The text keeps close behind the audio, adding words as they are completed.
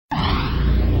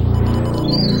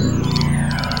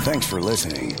Thanks for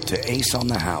listening to Ace on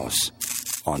the House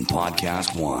on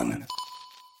Podcast One.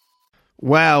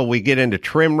 Well, we get into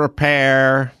trim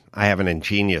repair. I have an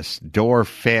ingenious door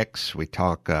fix. We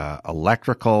talk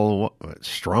electrical.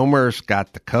 Stromer's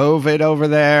got the COVID over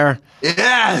there.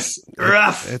 Yes,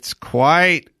 rough. It's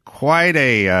quite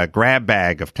a grab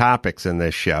bag of topics in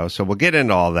this show, so we'll get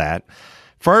into all that.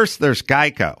 First, there's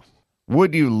Geico.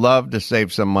 Would you love to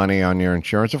save some money on your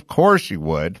insurance? Of course you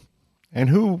would. And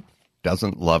who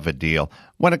doesn't love a deal?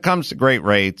 When it comes to great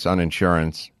rates on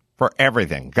insurance for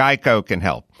everything, Geico can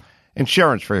help.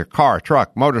 Insurance for your car,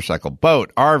 truck, motorcycle,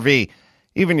 boat, RV,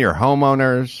 even your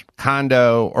homeowners,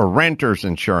 condo, or renter's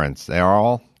insurance. They are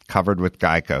all covered with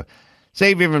Geico.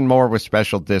 Save even more with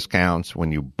special discounts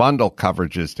when you bundle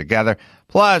coverages together.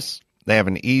 Plus, they have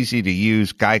an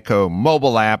easy-to-use Geico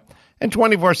mobile app and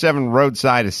 24/7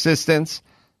 roadside assistance,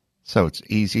 so it's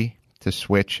easy to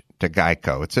switch to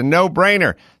Geico. It's a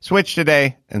no-brainer. Switch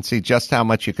today and see just how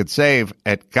much you could save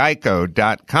at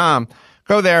geico.com.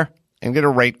 Go there and get a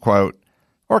rate quote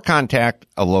or contact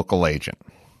a local agent.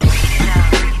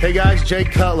 Hey guys, Jay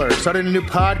Cutler. Started a new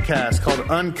podcast called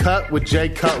Uncut with Jay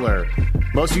Cutler.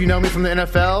 Most of you know me from the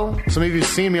NFL. Some of you have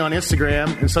seen me on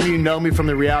Instagram, and some of you know me from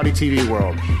the reality TV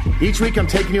world. Each week I'm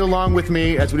taking you along with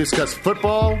me as we discuss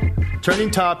football,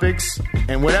 trending topics,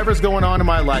 and whatever's going on in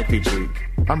my life each week.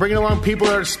 I'm bringing along people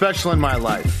that are special in my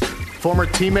life. Former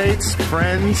teammates,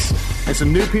 friends, and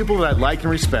some new people that I like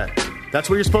and respect. That's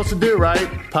what you're supposed to do, right?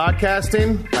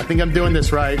 Podcasting. I think I'm doing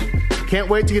this right. Can't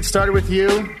wait to get started with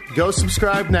you. Go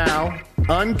subscribe now.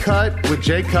 Uncut with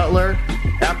Jay Cutler,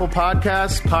 Apple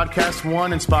Podcasts, Podcast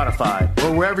One, and Spotify,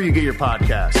 or wherever you get your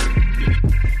podcasts.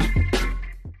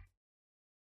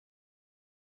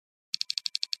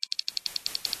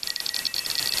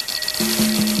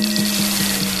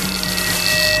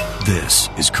 This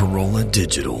is Corolla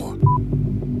Digital.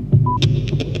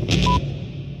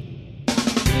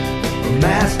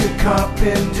 Master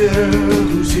carpenter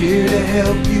who's here to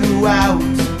help you out.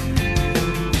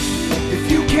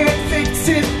 If you can't fix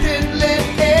it, then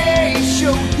let Ace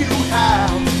show you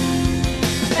how.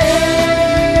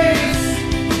 Ace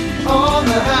on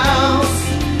the house.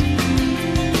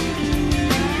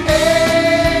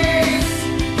 Ace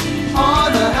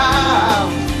on the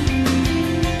house.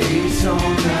 Ace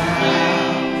on the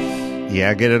house.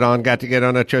 Yeah, get it on. Got to get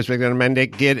on a choice. We're going to amend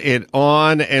it. Get it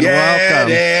on and welcome.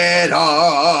 Get it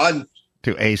on.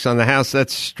 To Ace on the House.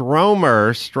 That's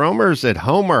Stromer. Stromer's at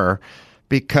Homer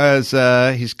because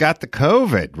he's got the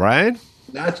COVID, right?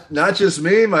 Not just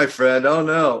me, my friend. Oh,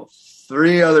 no.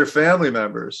 3 other family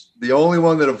members. The only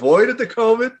one that avoided the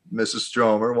COVID, Mrs.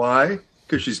 Stromer. Why?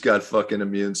 Because she's got fucking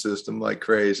immune system like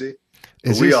crazy.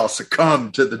 We all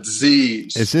succumbed to the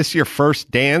disease. Is this your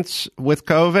first dance with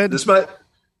COVID?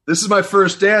 This is my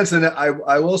first dance, and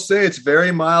I will say it's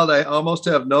very mild. I almost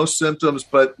have no symptoms,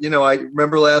 but, I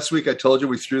remember last week I told you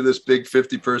we threw this big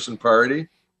 50-person party.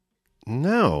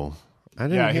 No, I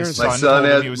didn't hear that. My son told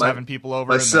him he was having people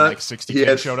over, and then 60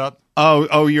 kids showed up.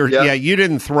 You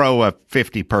didn't throw a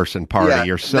 50-person party. Yeah,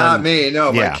 your son, not me.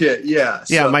 No, my kid. Yeah,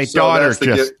 my daughter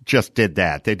just did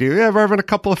that. They do. We're having a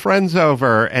couple of friends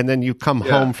over, and then you come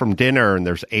home from dinner, and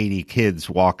there's 80 kids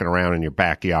walking around in your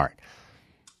backyard.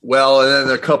 Well, and then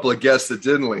there are a couple of guests that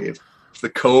didn't leave.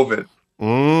 The COVID.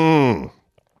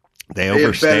 They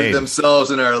overstayed. Embedded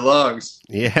themselves in our lungs.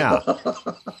 Yeah.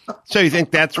 So you think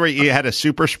that's where you had a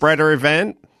super spreader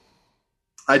event?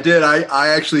 I did. I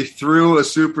actually threw a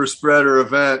super spreader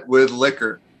event with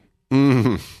liquor.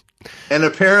 Mm-hmm. And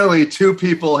apparently 2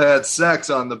 people had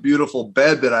sex on the beautiful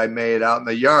bed that I made out in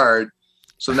the yard.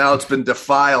 So now it's been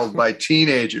defiled by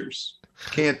teenagers.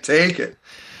 Can't take it.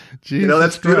 Jesus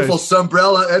that's beautiful Christ.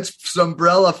 Sunbrella. It's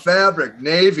Sunbrella fabric,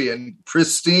 navy and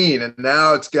pristine. And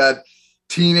now it's got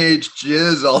teenage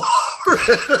jizz all over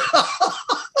it.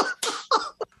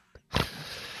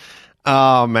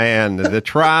 Oh, man. The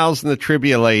trials and the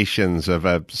tribulations of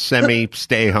a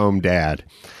semi-stay-home dad.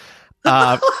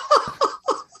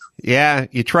 Yeah,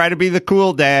 you try to be the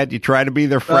cool dad. You try to be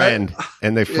their friend.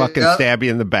 And they fucking stab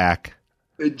you in the back.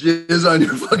 They jizz on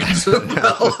your fucking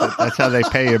Sunbrella. That's how they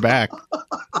pay you back.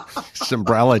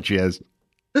 Sunbrella jizz.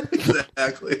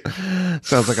 Exactly.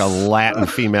 Sounds like a Latin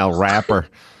female rapper.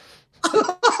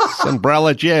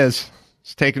 Sunbrella jizz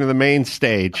is taken to the main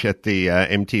stage at the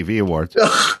MTV Awards.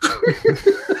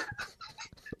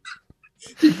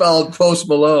 He followed Post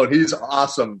Malone. He's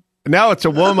awesome. No, it's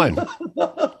a woman.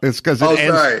 It's because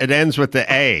it ends with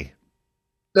the A.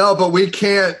 No, but we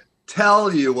can't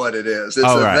tell you what it is. It's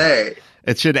they.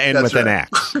 It should end with an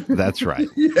X. That's right.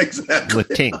 Yeah, exactly.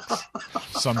 Latinx.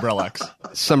 Sunbrellex.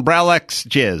 Sunbrellex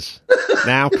jizz.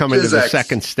 Now coming to the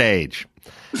second stage.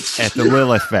 at the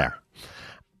Lilith Fair.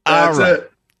 That's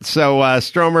it. So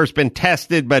Stromer's been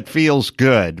tested, but feels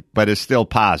good, but is still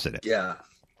positive. Yeah.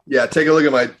 Take a look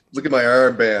at my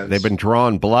armbands. They've been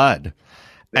drawing blood,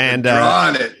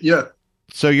 drawing it. Yeah.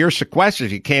 So you're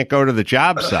sequestered. You can't go to the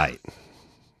job site.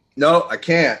 No, I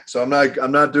can't. So I'm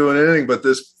not doing anything but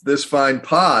this fine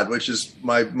pod, which is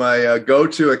my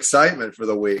go-to excitement for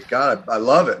the week. God, I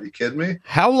love it. Are you kidding me?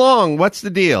 How long? What's the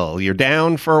deal? You're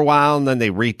down for a while and then they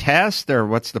retest, or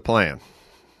what's the plan?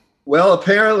 Well,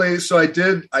 apparently, so I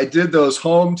did those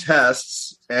home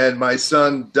tests, and my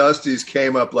son Dusty's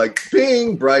came up like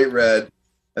bing, bright red,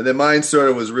 and then mine sort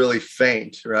of was really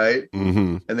faint, right?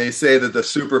 Mm-hmm. And they say that the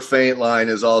super faint line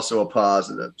is also a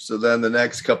positive. So then the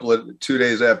next 2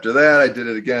 days after that, I did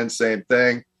it again, same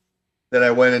thing. Then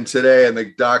I went in today, and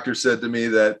the doctor said to me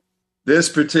that this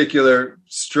particular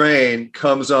strain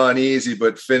comes on easy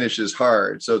but finishes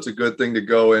hard. So it's a good thing to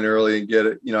go in early and get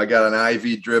it. I got an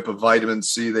IV drip of vitamin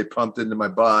C they pumped into my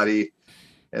body.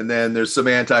 And then there's some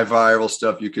antiviral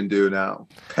stuff you can do now.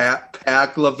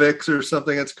 Paclovix or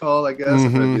something it's called, I guess.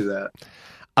 I'm going to do that.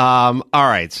 All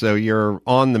right. So you're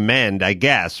on the mend, I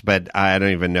guess, but I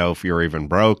don't even know if you're even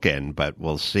broken, but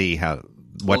we'll see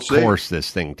what course this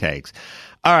thing takes.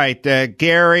 All right,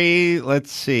 Gary,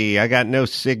 let's see. I got no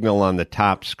signal on the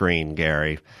top screen,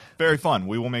 Gary. Very fun.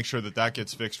 We will make sure that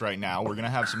gets fixed right now. We're going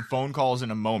to have some phone calls in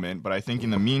a moment, but I think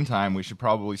in the meantime, we should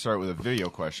probably start with a video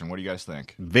question. What do you guys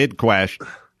think? Vid question.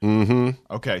 Mm-hmm.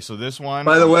 Okay, so this one.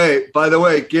 By the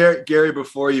way, Gary,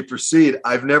 before you proceed,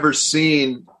 I've never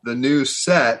seen the new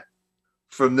set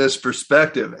from this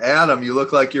perspective. Adam, you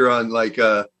look like you're on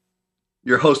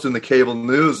you're hosting the cable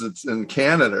news. It's in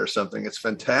Canada or something. It's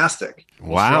fantastic.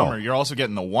 Wow. Stromer, you're also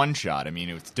getting the one shot. I mean,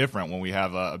 it's different when we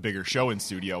have a bigger show in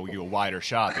studio. We do a wider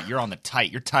shot, but you're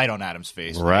tight on Adam's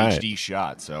face. Right. HD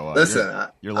shot. So listen,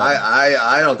 I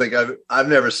don't think I've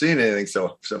never seen anything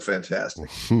so fantastic.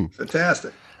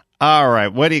 Fantastic. All right.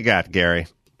 What do you got, Gary?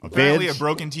 Apparently a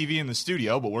broken TV in the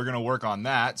studio, but we're going to work on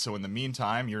that. So in the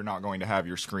meantime, you're not going to have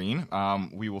your screen.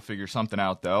 We will figure something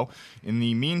out, though. In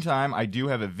the meantime, I do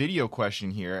have a video question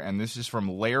here, and this is from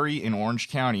Larry in Orange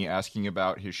County asking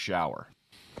about his shower.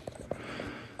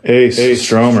 Hey,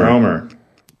 Stromer.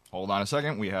 Hold on a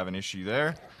second. We have an issue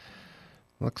there.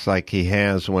 Looks like he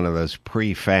has one of those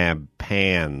prefab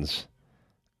pans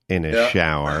in his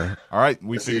shower. All right,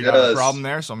 we figured out the problem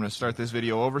there, so I'm going to start this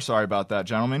video over. Sorry about that,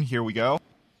 gentlemen. Here we go.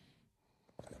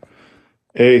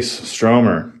 Ace,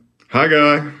 Stromer. Hi,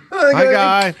 Guy. Hi,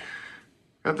 Guy.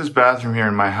 Got this bathroom here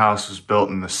in my house. Was built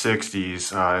in the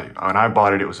 60s. When I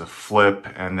bought it, it was a flip,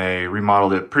 and they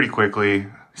remodeled it pretty quickly.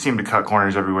 Seemed to cut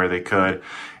corners everywhere they could.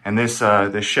 And this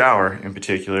shower in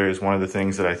particular is one of the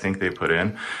things that I think they put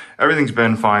in. Everything's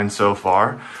been fine so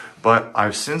far, but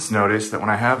I've since noticed that when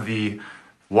I have the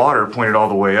water pointed all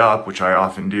the way up, which I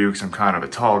often do because I'm kind of a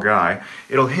tall guy,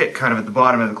 it'll hit kind of at the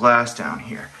bottom of the glass down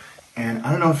here. And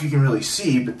I don't know if you can really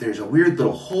see, but there's a weird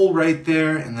little hole right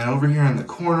there, and then over here in the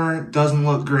corner, it doesn't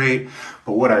look great.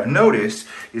 But what I've noticed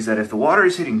is that if the water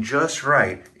is hitting just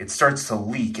right, it starts to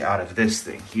leak out of this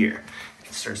thing here.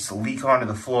 It starts to leak onto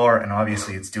the floor, and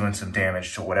obviously it's doing some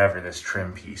damage to whatever this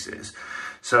trim piece is.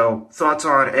 So thoughts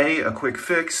on A, a quick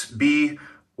fix, B,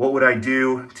 what would I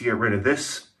do to get rid of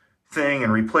this thing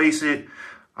and replace it?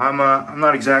 I'm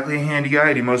not exactly a handy guy.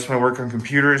 I do most of my work on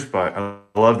computers, but I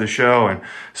love the show and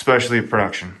especially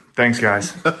production. Thanks,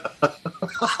 guys.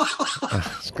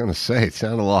 I was going to say, it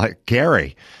sounded like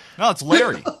Gary. No, it's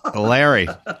Larry. Larry.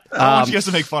 I want you guys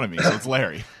to make fun of me, so it's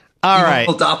Larry. All right.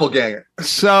 Doppelganger.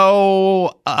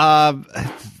 So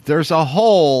there's a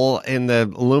hole in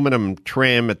the aluminum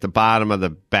trim at the bottom of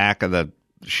the back of the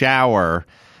shower.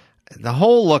 The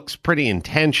hole looks pretty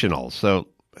intentional, so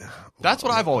that's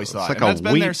what I've always thought. Like and that's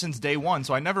been there since day one,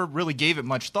 so I never really gave it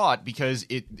much thought because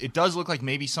it does look like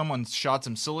maybe someone shot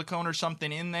some silicone or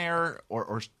something in there,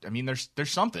 or I mean, there's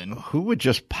something. Who would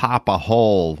just pop a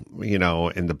hole,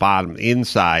 in the bottom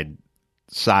inside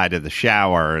side of the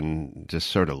shower and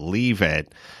just sort of leave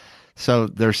it? So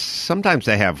sometimes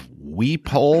they have weep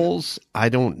holes. I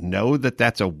don't know that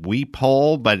that's a weep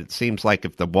hole, but it seems like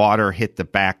if the water hit the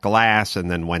back glass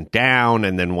and then went down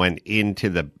and then went into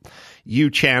the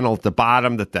U-channel at the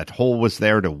bottom, that hole was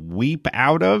there to weep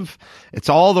out of. It's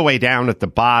all the way down at the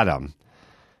bottom.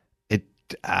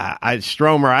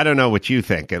 Stromer, I don't know what you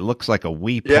think. It looks like a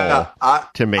weep hole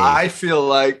to me. I feel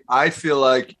like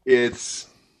it's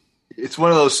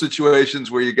one of those situations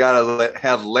where you got to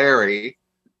have Larry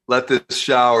let this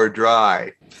shower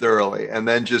dry thoroughly and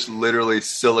then just literally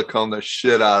silicone the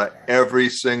shit out of every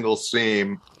single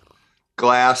seam,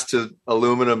 glass to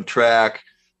aluminum track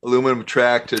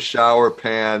to shower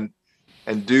pan,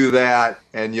 and do that,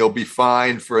 and you'll be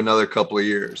fine for another couple of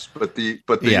years. But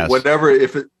Yes. whatever,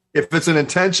 if it's an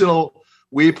intentional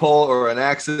weep hole or an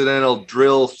accidental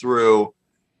drill through,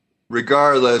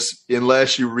 regardless,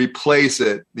 unless you replace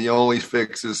it, the only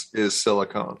fix is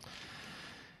silicone.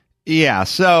 Yeah,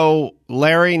 so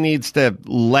Larry needs to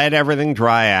let everything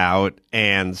dry out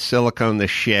and silicone the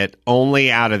shit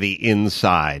only out of the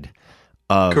inside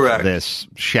of Correct. this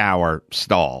shower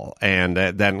stall. And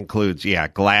that includes,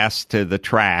 glass to the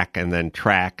track, and then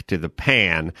track to the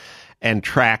pan, and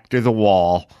track to the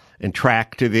wall, and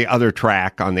track to the other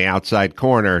track on the outside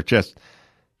corner. Just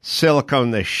silicone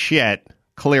the shit,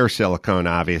 clear silicone,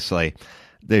 obviously,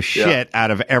 the shit out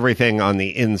of everything on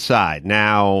the inside.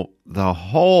 Now, the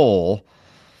hole,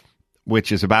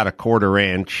 which is about a 1/4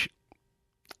 inch,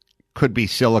 could be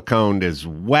siliconed as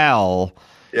well.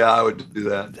 Yeah, I would do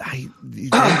that.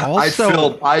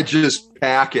 Also, I just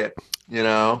pack it, you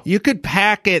know. you could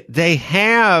pack it. They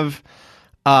have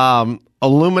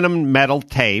aluminum metal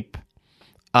tape.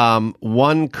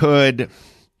 One could.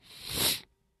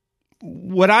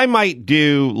 What I might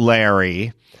do,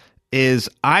 Larry, is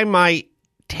I might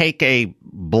take a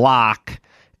block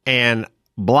and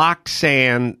block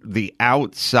sand the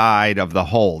outside of the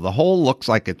hole. The hole looks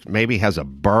like it maybe has a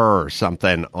burr or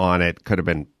something on it. Could have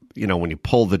been, when you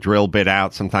pull the drill bit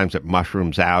out, sometimes it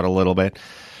mushrooms out a little bit.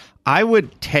 I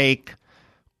would take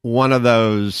one of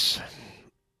those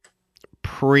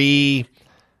pre-sponge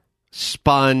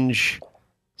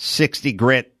 60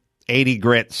 grit, 80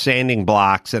 grit sanding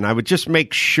blocks, and I would just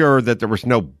make sure that there was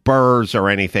no burrs or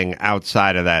anything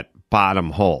outside of that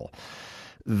bottom hole.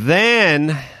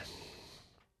 Then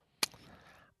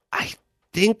I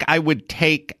think I would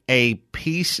take a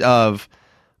piece of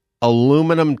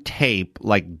aluminum tape,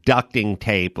 like ducting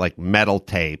tape, like metal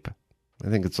tape. I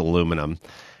think it's aluminum.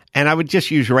 And I would just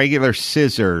use regular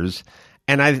scissors,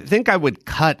 and I think I would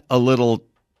cut a little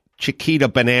Chiquita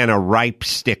banana ripe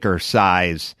sticker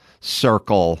size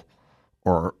circle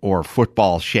or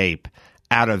football shape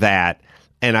out of that,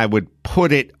 and I would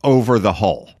put it over the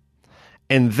hole.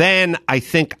 And then I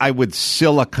think I would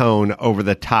silicone over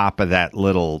the top of that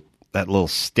little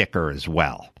sticker as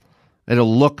well.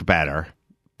 It'll look better,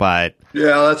 but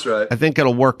Yeah, that's right. I think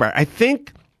it'll work better. I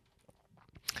think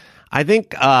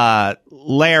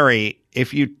Larry,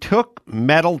 if you took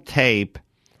metal tape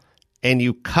and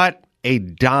you cut a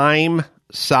dime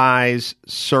size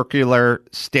circular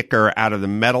sticker out of the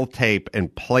metal tape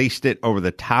and placed it over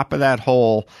the top of that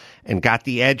hole and got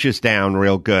the edges down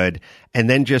real good, and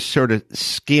then just sort of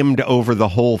skimmed over the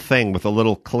whole thing with a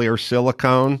little clear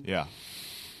silicone. Yeah. I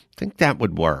think that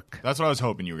would work. That's what I was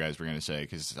hoping you guys were going to say,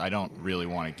 because I don't really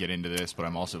want to get into this, but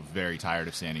I'm also very tired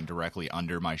of standing directly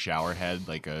under my shower head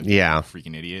like a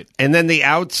freaking idiot. And then the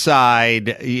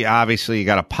outside, obviously you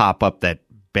got to pop up that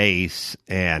base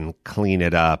and clean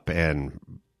it up and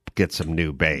get some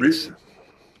new base.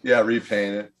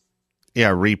 Repaint it. Yeah,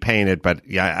 repaint it, but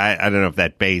I don't know if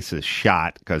that base is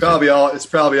shot because It's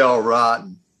probably all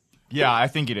rotten. Yeah, I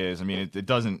think it is. I mean, it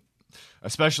doesn't,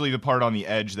 especially the part on the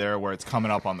edge there where it's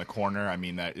coming up on the corner. I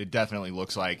mean, that it definitely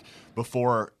looks like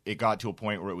before it got to a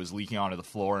point where it was leaking onto the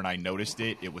floor and I noticed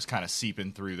it was kind of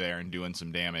seeping through there and doing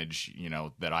some damage,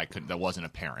 that wasn't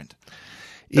apparent.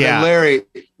 Yeah, And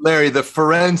Larry, the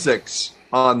forensics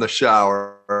on the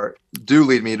shower do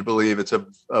lead me to believe it's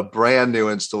a brand new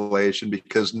installation,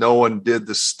 because no one did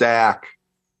the stack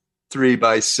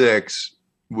 3x6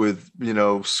 with,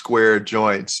 square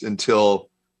joints until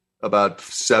about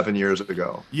 7 years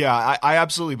ago. Yeah, I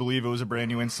absolutely believe it was a brand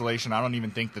new installation. I don't even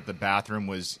think that the bathroom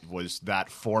was that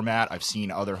format. I've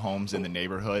seen other homes in the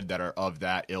neighborhood that are of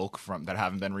that ilk that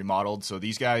haven't been remodeled. So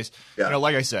these guys,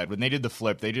 like I said, when they did the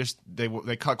flip,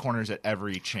 they cut corners at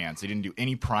every chance. They didn't do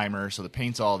any primer, so the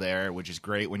paint's all there, which is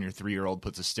great when your 3-year-old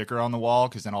puts a sticker on the wall,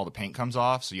 because then all the paint comes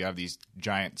off. So you have these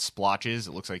giant splotches.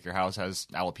 It looks like your house has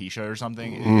alopecia or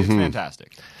something. It's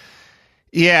fantastic.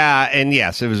 Yeah, and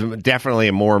yes, it was definitely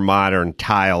a more modern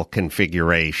tile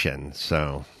configuration.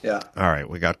 So, yeah. All right,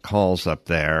 we got calls up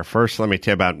there. First, let me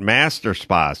tell you about Master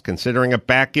Spas. Considering a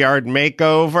backyard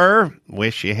makeover?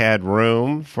 Wish you had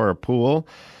room for a pool?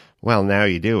 Well, now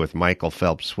you do with Michael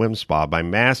Phelps Swim Spa by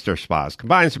Master Spas.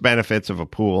 Combines the benefits of a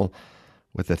pool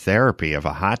with the therapy of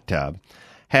a hot tub.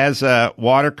 Has a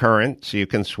water current so you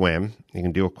can swim. You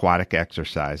can do aquatic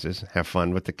exercises, have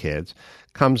fun with the kids.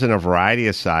 Comes in a variety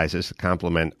of sizes to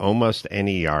complement almost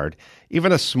any yard,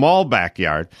 even a small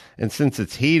backyard. And since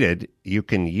it's heated, you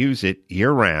can use it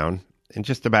year-round in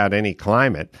just about any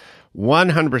climate.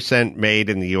 100% made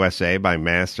in the USA by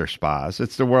Master Spas.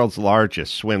 It's the world's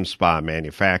largest swim spa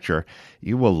manufacturer.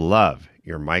 You will love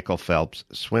your Michael Phelps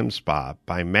swim spa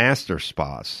by Master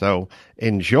Spas. So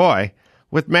enjoy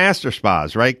with Master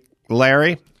Spas, right,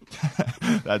 Larry?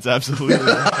 That's absolutely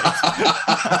right.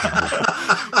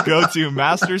 Go to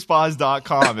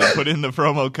masterspas.com and put in the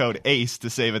promo code ACE to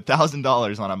save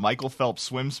 $1,000 on a Michael Phelps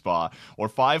swim spa or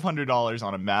 $500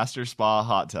 on a Master Spa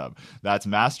hot tub. That's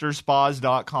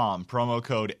masterspas.com, promo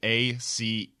code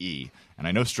ACE. And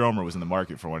I know Stromer was in the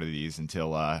market for one of these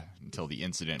until the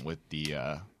incident with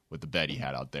the bed he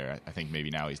had out there. I think maybe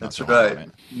now he's not. That's right.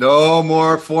 No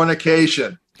more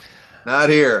fornication. Not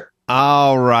here.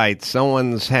 All right.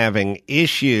 Someone's having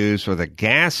issues with a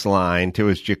gas line to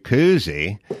his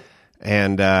jacuzzi.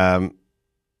 And got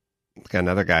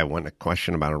another guy wanting a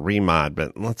question about a remod.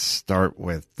 But let's start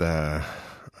with,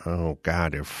 oh,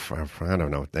 God, if I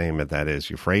don't know what the name of that is.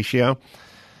 Euphratio?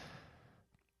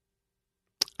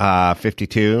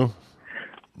 52,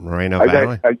 Moreno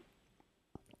Valley.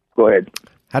 Go ahead.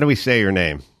 How do we say your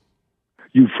name?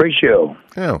 Euphratio.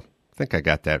 Oh, I think I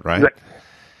got that right.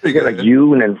 Like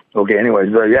you and then okay. Anyways,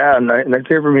 yeah, nice to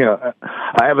hear from you.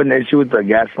 I have an issue with the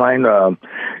gas line.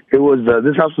 It was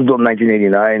this house was built in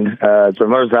 1989. It's my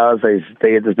mother's house. I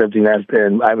stay at this empty nest,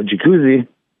 and I have a jacuzzi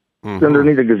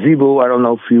underneath a gazebo. I don't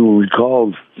know if you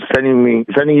recall sending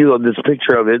you this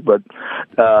picture of it, but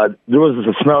there was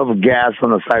a smell of gas on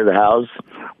the side of the house.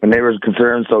 My neighbors were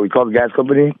concerned, so we called the gas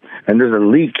company, and there's a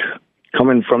leak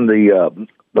coming from the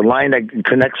line that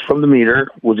connects from the meter,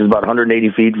 which is about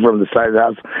 180 feet from the side of the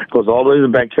house, goes all the way to the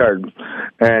backyard,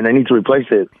 and I need to replace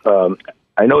it.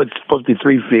 I know it's supposed to be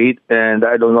 3 feet, and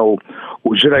I don't know,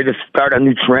 should I just start a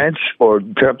new trench or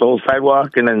tear up the whole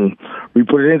sidewalk and then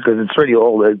re-put it in? Because it's pretty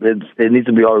old. It needs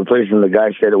to be all replaced, and the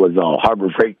guy said it was Harbor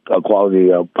Freight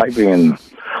quality piping, and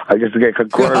I guess the guy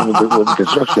cut corners with the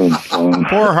construction.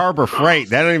 Poor Harbor Freight.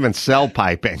 They don't even sell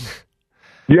piping.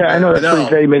 Yeah, I know. That's what he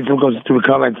said. He made some stupid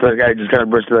comments. The guy just kind of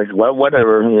brushed it like, well,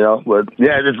 whatever, you know. But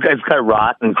yeah, it's kind of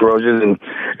rot and corrosion, and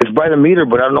it's by the meter,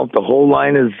 but I don't know if the whole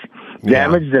line is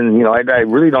damaged. And you know, I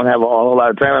really don't have a whole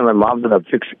lot of time, and my mom's in a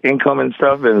fixed income and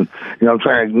stuff, and you know, I'm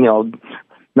trying to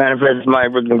manifest my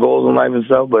freaking goals in life and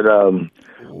stuff. But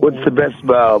what's the best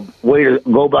way to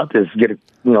go about this?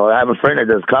 I have a friend that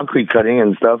does concrete cutting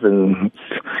and stuff, and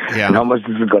how much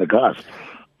is it going to cost?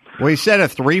 Well, he said a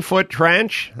 3-foot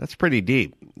trench. That's pretty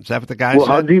deep. Is that what the guy said?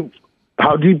 How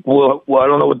deep? Well, I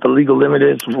don't know what the legal limit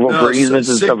is for easements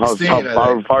and stuff.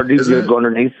 How far deep do you go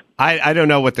underneath? I don't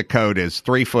know what the code is.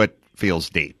 3 foot feels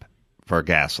deep for a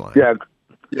gas line.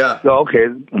 Yeah. Oh, okay.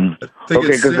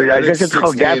 Because I guess it's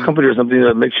called gas company or something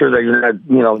to make sure that you're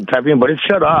not, tapping in. But it's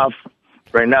shut off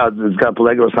right now. It's got a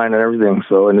Pelego sign and everything.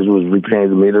 So, and it was repainted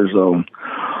the meter. So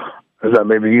I thought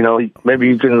maybe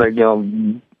you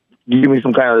can give me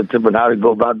some kind of tip on how to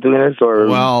go about doing this, or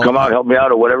come out and help me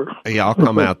out, or whatever. Yeah, I'll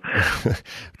come out.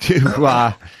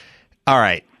 All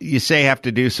right. You say you have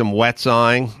to do some wet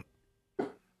sawing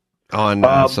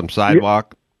on some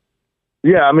sidewalk?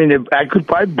 Yeah, I mean, I could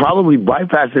probably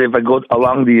bypass it if I go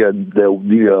along the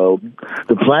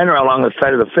planter along the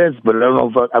side of the fence, but I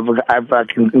don't know if I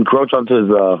can encroach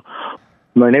onto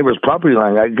my neighbor's property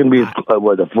line. I can be a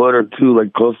foot or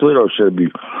two close to it, or should it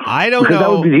be? I don't know. Because that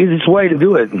would be the easiest way to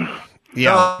do it.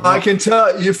 Yeah, no, I can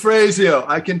tell you, Euphratio.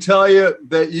 I can tell you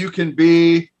that you can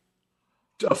be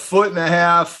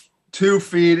 1.5 feet, 2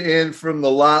 feet in from the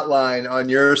lot line on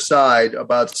your side,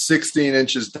 about 16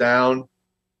 inches down.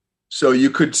 So you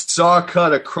could saw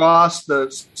cut across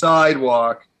the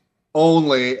sidewalk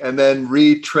only, and then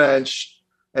retrench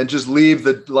and just leave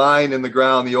the line in the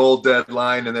ground, the old dead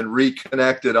line, and then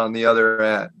reconnect it on the other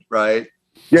end, right?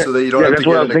 Yeah, so that you don't have that's to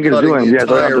what I was thinking of doing. Yeah,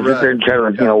 so I have to sit there and try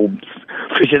to,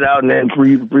 fish it out and then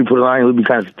re-put it on. It would be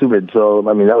kind of stupid. So,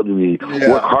 I mean, that would be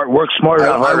work smarter,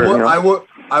 not harder.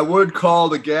 I would call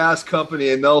the gas company,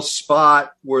 and they'll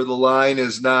spot where the line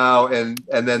is now, and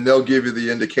then they'll give you the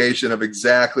indication of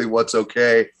exactly what's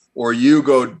okay. Or you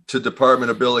go to Department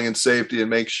of Building and Safety and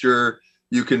make sure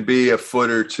you can be 1 foot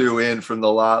or 2 in from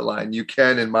the lot line. You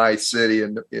can in my city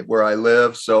and where I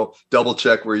live, so double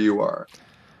check where you are.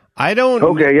 I don't.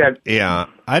 Okay, yeah. Yeah,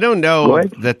 I don't know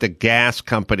that the gas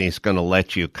company is going to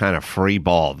let you kind of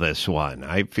freeball this one.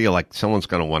 I feel like someone's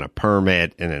going to want a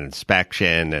permit and an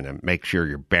inspection and make sure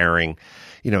you're bearing,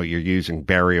 you're using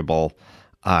variable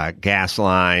gas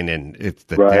line, and if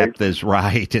the depth is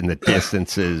right and the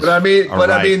distances. I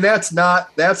mean, that's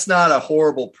not a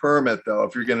horrible permit though.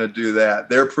 If you're going to do that,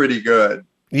 they're pretty good.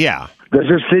 Yeah. Does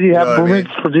your city have permits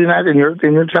for doing that in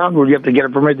your town? Where you have to get a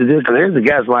permit to do it? Because there's a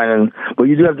gas line, but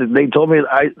you do have to. They told me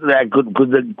that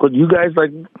could you guys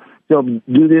do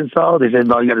the install? They said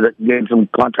no, you got to get some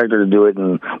contractor to do it,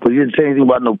 but you didn't say anything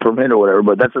about no permit or whatever.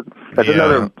 But that's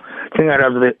another thing I'd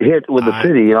have to hit with the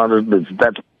city. You know,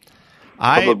 that's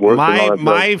public works and all that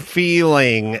my stuff.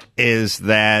 feeling is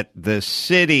that the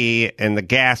city and the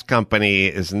gas company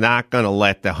is not going to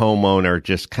let the homeowner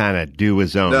just kind of do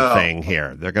his own thing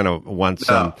here. They're going to want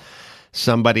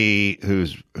somebody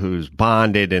who's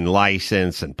bonded and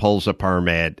licensed and pulls a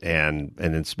permit and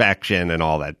an inspection and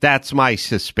all that. That's my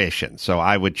suspicion. So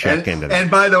I would check into that.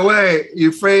 And by the way,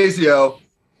 Euphrasio,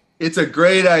 it's a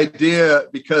great idea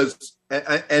because,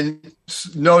 and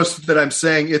notice that I'm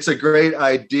saying it's a great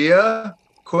idea, ?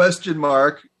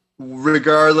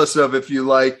 Regardless of if you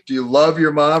like, do you love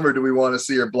your mom or do we want to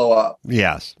see her blow up?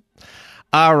 Yes.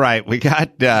 All right. We got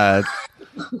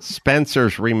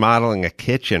Spencer's remodeling a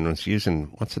kitchen. Wants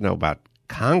to know about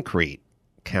concrete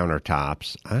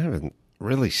countertops. I haven't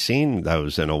really seen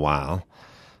those in a while.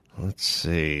 Let's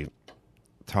see.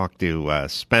 Talk to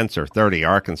Spencer, 30,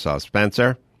 Arkansas.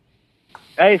 Spencer?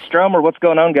 Hey, Stromer, what's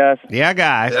going on, guys? Yeah,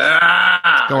 guys.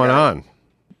 What's going on?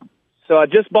 So I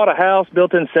just bought a house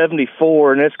built in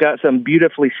 74, and it's got some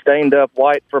beautifully stained up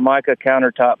white Formica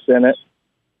countertops in it.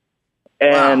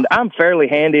 And I'm fairly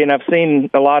handy, and I've seen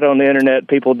a lot on the internet,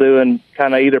 people doing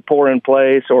kind of either pour in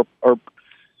place or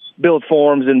build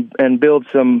forms and build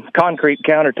some concrete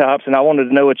countertops, and I wanted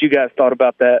to know what you guys thought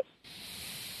about that.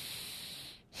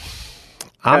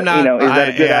 I'm not. Is that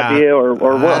a good idea or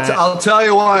what? I'll tell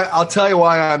you why. I'll tell you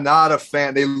why I'm not a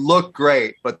fan. They look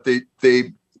great, but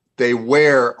they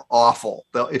wear awful.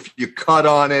 If you cut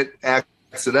on it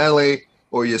accidentally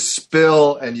or you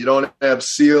spill and you don't have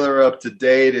sealer up to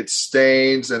date, it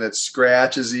stains and it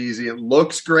scratches easy. It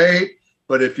looks great,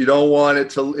 but if you want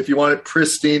it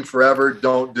pristine forever,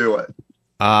 don't do it.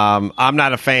 I'm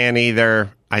not a fan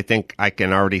either. I think I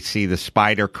can already see the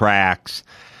spider cracks.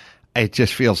 It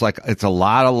just feels like it's a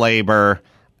lot of labor.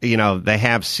 You know, they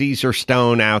have Caesar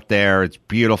stone out there. It's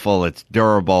beautiful. It's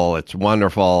durable. It's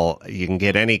wonderful. You can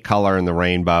get any color in the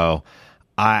rainbow.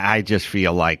 I just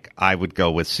feel like I would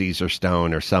go with Caesar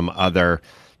stone or some other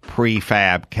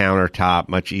prefab countertop,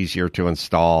 much easier to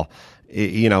install.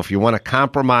 You know, if you want to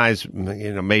compromise,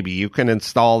 maybe you can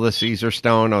install the Caesar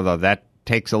stone, although that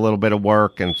takes a little bit of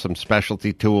work and some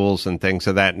specialty tools and things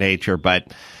of that nature.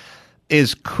 But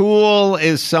as cool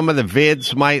as some of the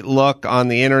vids might look on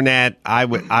the internet,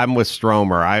 I'm with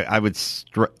Stromer. I would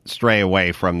stray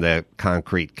away from the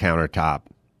concrete countertop.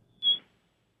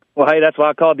 Well, hey, that's why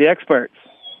I called the experts.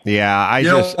 Yeah, you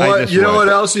know what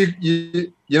else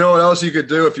you know what else you could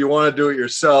do if you want to do it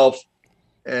yourself.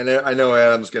 And I know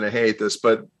Adam's going to hate this,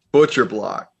 but butcher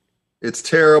block. It's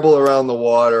terrible around the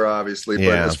water, obviously.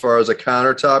 But as far as a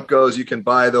countertop goes, you can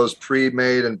buy those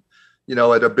pre-made and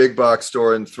at a big box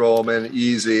store and throw them in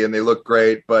easy, and they look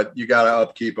great. But you got to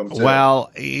upkeep them too.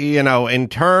 Well, in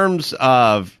terms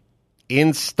of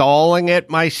installing it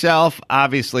myself,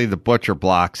 obviously the butcher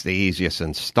block's the easiest to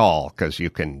install because you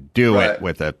can do it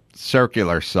with a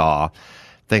circular saw.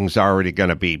 Things are already going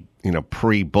to be,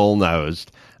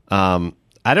 pre-bullnosed.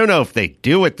 I don't know if they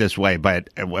do it this way, but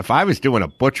if I was doing a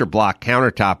butcher block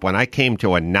countertop, when I came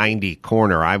to a 90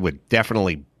 corner, I would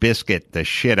definitely biscuit the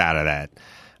shit out of that.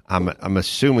 I'm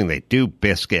assuming they do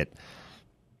biscuit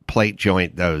plate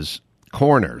joint those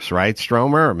corners, right,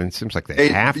 Stromer? I mean, it seems like they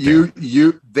have to.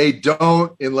 They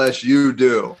don't unless you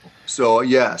do. So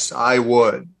yes, I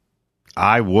would.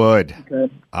 I would.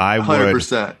 Okay. I would.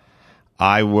 100%.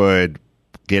 I would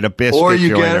get a biscuit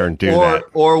joiner and do that.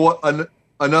 Or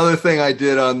another thing I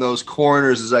did on those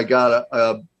corners is I got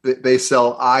they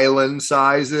sell island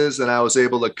sizes, and I was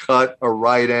able to cut a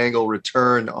right angle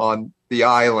return on the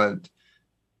island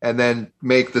and then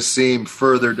make the seam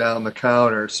further down the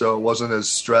counter so it wasn't as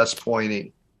stress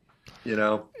pointy,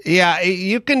 Yeah,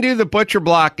 you can do the butcher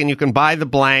block, and you can buy the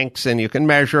blanks, and you can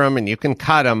measure them, and you can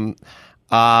cut them.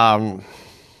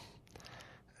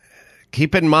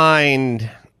 Keep in mind,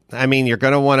 you're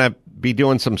going to want to be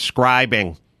doing some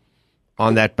scribing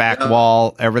on that back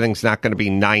wall. Everything's not going to be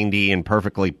 90 and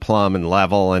perfectly plumb and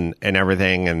level and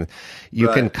everything. And you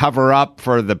can cover up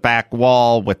for the back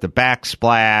wall with the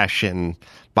backsplash and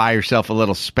buy yourself a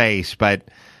little space. But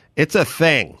it's a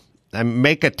thing. And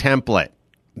make a template.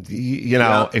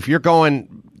 If you're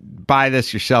going buy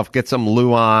this yourself, get some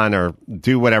Luan or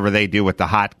do whatever they do with the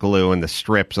hot glue and the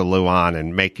strips of Luan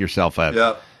and make yourself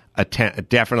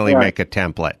definitely make a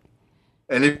template.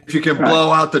 And if you can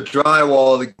blow out the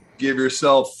drywall to give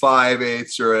yourself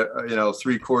 5/8 or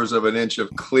 3/4 of an inch of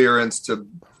clearance to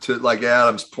like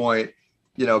Adam's point,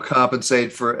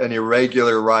 compensate for an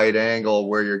irregular right angle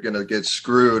where you're going to get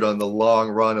screwed on the long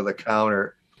run of the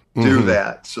counter. Do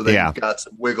that so that you've got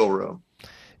some wiggle room.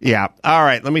 Yeah. All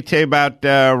right. Let me tell you about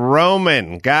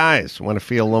Roman. Guys, want to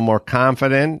feel a little more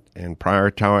confident and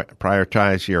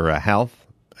prioritize your health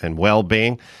and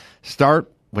well-being?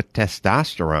 Start with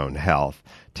testosterone health.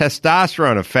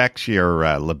 Testosterone affects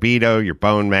your libido, your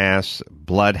bone mass,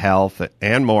 blood health,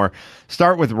 and more.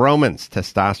 Start with Roman's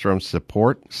Testosterone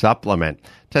Support Supplement.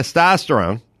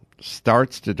 Testosterone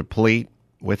starts to deplete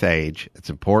with age.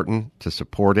 It's important to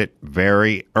support it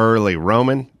very early.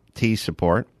 Roman T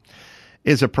Support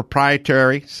is a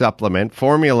proprietary supplement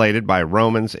formulated by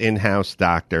Roman's in-house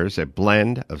doctors, a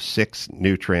blend of 6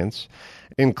 nutrients,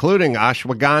 including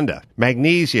ashwagandha,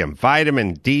 magnesium,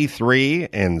 vitamin D3,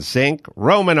 and zinc.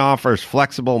 Roman offers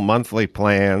flexible monthly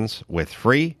plans with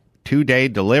free 2-day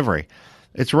delivery.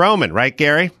 It's Roman, right,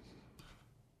 Gary?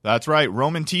 That's right.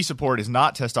 Roman T Support is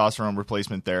not testosterone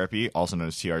replacement therapy, also known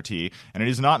as TRT, and it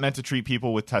is not meant to treat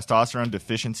people with testosterone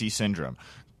deficiency syndrome.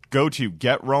 Go to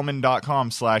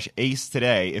getroman.com/ace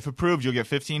today. If approved, you'll get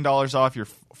 $15 off your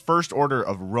first order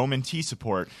of Roman T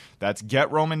Support. That's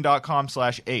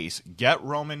getroman.com/ace.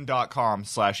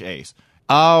 Getroman.com/ace.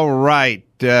 All right.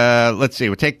 Let's see.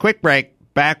 We'll take a quick break.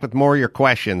 Back with more of your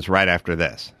questions right after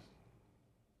this.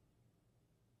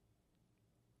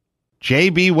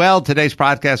 JB Weld. Today's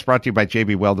podcast brought to you by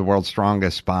JB Weld, the world's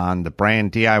strongest spawn. The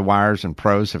brand DIYers and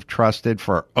pros have trusted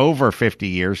for over 50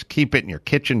 years. Keep it in your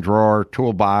kitchen drawer,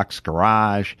 toolbox,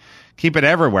 garage. Keep it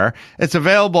everywhere. It's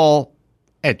available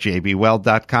at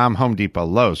jbweld.com, Home Depot,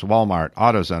 Lowe's, Walmart,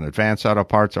 AutoZone, Advanced Auto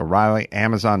Parts, O'Reilly,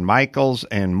 Amazon, Michaels,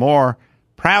 and more.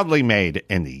 Proudly made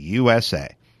in the USA.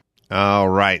 All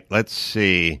right. Let's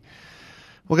see.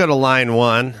 We'll go to line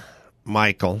 1.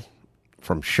 Michael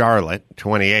from Charlotte,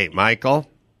 28. Michael?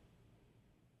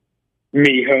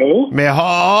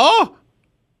 Miho.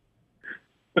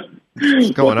 What's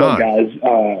going on? Guys?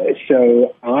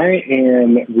 So I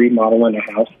am remodeling a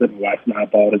house that my wife and I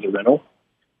bought as a rental.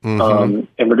 And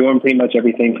we're doing pretty much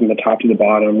everything from the top to the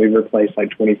bottom. We've replaced like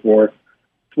 24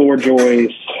 floor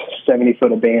joists,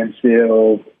 70-foot of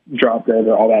bandsaw, drop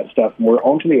over, all that stuff. And we're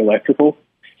onto the electrical.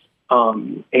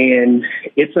 And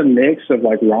it's a mix of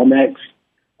like Romex,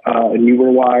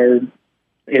 newer wire,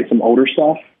 and some older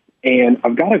stuff. And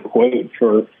I've got a quote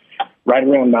for right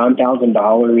around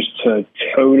 $9,000 to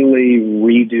totally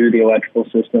redo the electrical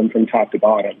system from top to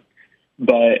bottom.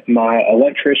 But my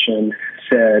electrician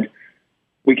said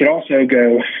we could also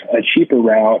go a cheaper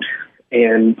route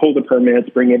and pull the permits,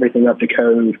 bring everything up to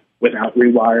code without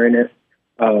rewiring it,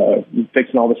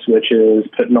 fixing all the switches,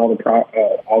 putting all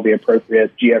the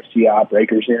appropriate GFCI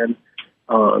breakers in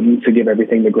to give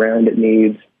everything the ground it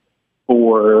needs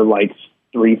for like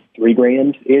 $3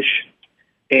 grand ish.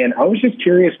 And I was just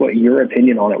curious what your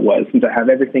opinion on it was. Since I have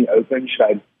everything open, should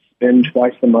I spend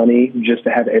twice the money just to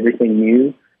have everything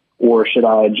new, or should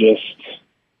I just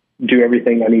do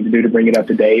everything I need to do to bring it up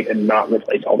to date and not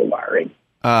replace all the wiring?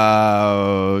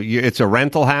 It's a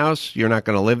rental house. You're not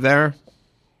going to live there?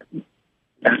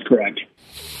 That's correct.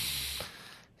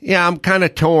 Yeah, I'm kind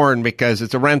of torn because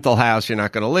it's a rental house. You're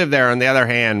not going to live there. On the other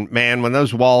hand, man, when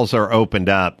those walls are opened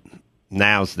up,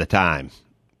 now's the time,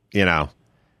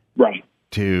 right,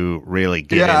 to really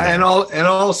get in there. And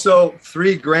also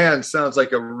 $3 grand sounds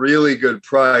like a really good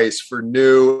price for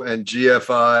new and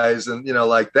GFIs, and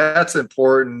like that's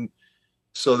important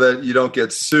so that you don't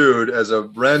get sued as a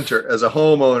renter, as a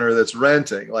homeowner that's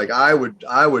renting. Like I would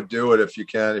do it if you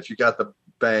can. If you got the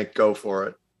bank, go for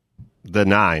it. The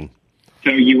 9.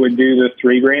 So you would do the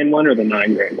 $3 grand one or the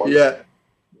 $9 grand one? Yeah,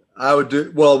 I would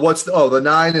do. Well, the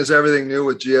 9 is everything new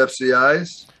with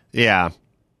GFCIs? Yeah.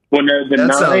 Well, no, the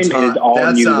 9 is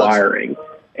all new wiring,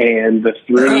 and the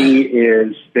 3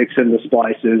 is fixing the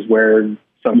splices where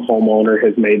some homeowner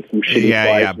has made some shitty splices.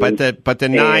 Yeah, but the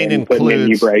 9 includes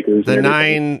new breakers. The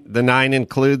 9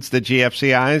 includes the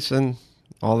GFCIs and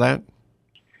all that.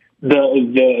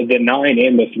 The 9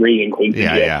 and the 3 include the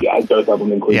GFCIs. Yeah. Both of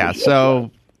them include. Yeah. The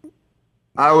So,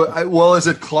 is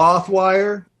it cloth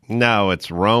wire? No, it's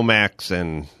Romex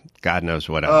and God knows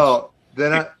what else. Oh,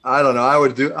 then I don't know. I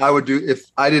would do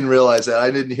if I didn't realize that. I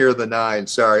didn't hear the 9.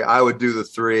 Sorry. I would do the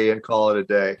 3 and call it a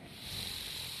day.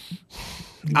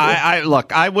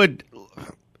 I would.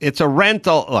 It's a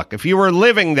rental. Look, if you were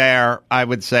living there, I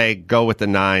would say go with the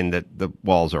 9 that the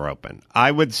walls are open.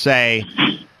 I would say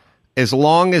as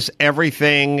long as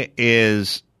everything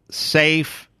is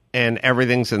safe and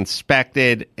everything's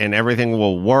inspected and everything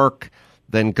will work,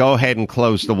 then go ahead and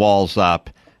close the walls up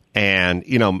and,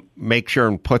 make sure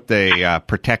and put the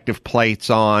protective plates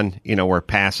on, where it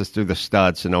passes through the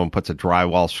studs so no one puts a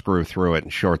drywall screw through it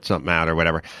and shorts something out or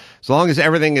whatever. As long as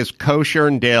everything is kosher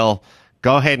and dill,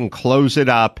 go ahead and close it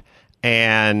up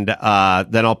and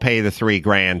then I'll pay the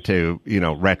 $3,000 to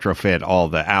retrofit all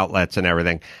the outlets and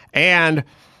everything, and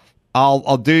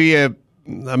I'll do you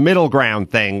a middle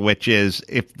ground thing, which is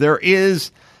if there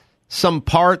is some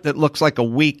part that looks like a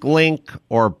weak link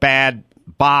or bad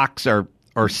box or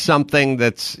something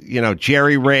that's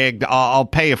jerry rigged, I'll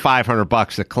pay you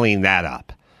 $500 to clean that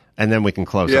up, and then we can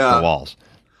close up the walls.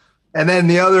 And then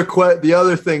the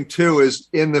other thing too is,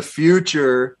 in the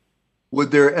future,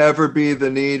 would there ever be the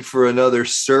need for another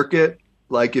circuit?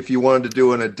 Like if you wanted to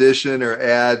do an addition or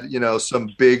add,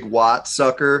 some big watt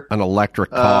sucker, an electric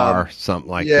car,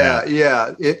 something like that.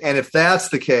 Yeah. And if that's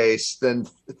the case, then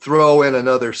throw in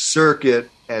another circuit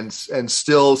and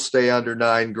still stay under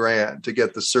 $9,000 to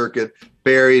get the circuit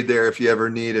buried there if you ever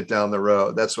need it down the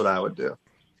road. That's what I would do.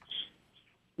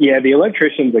 Yeah, the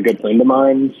electrician's a good friend of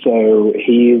mine, so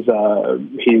we've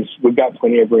got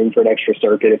plenty of room for an extra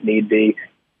circuit if need be,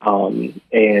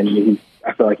 and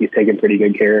I feel like he's taking pretty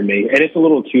good care of me. And it's a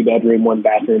little 2-bedroom,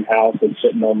 1-bathroom house that's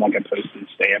sitting on like a postage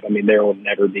stamp. I mean, there will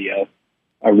never be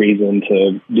a reason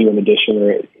to do an addition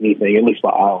or anything, at least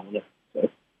while I own it. So.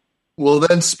 Well,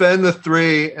 then spend the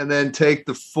 $3,000 and then take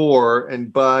the $4,000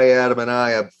 and buy Adam and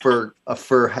I a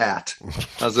fur hat.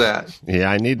 How's that? Yeah,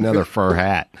 I need another fur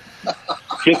hat.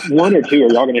 Just one or two?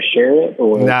 Are y'all going to share it?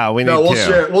 Or? No, we need we'll two.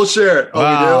 Share it. We'll share it. Oh,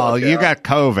 we do? Okay, you got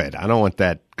COVID. I don't want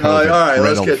that COVID all right,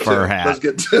 riddled fur hat. Let's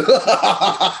get to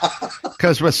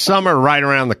Because with summer right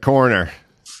around the corner,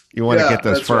 you want to get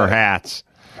those fur hats.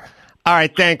 All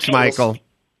right, thanks, Michael.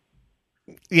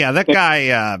 Yeah, that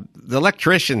guy, the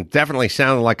electrician, definitely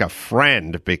sounded like a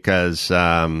friend because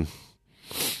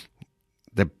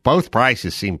both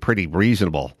prices seem pretty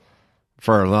reasonable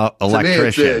for an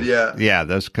electrician. To me it did, yeah,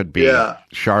 those could be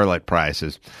Charlotte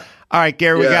prices. All right,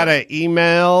 Gary, we got an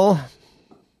email.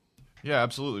 Yeah,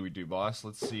 absolutely we do, boss.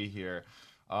 Let's see here.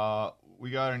 We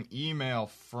got an email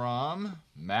from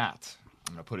Matt.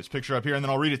 I'm going to put his picture up here, and then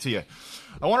I'll read it to you.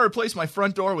 I want to replace my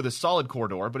front door with a solid core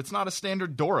door, but it's not a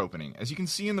standard door opening. As you can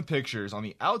see in the pictures, on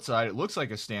the outside, it looks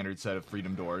like a standard set of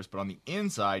Freedom doors, but on the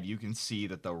inside, you can see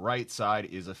that the right side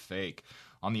is a fake.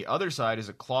 On the other side is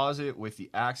a closet with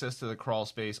the access to the crawl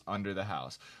space under the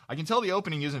house. I can tell the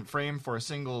opening isn't framed for a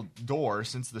single door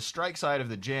since the strike side of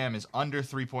the jamb is under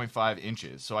 3.5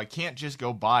 inches, so I can't just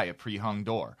go buy a pre-hung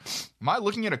door. Am I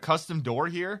looking at a custom door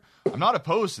here? I'm not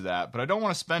opposed to that, but I don't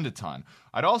want to spend a ton.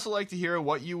 I'd also like to hear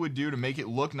what you would do to make it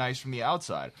look nice from the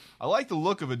outside. I like the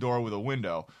look of a door with a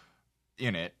window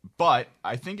in it, but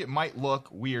I think it might look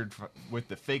weird with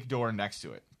the fake door next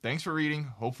to it. Thanks for reading.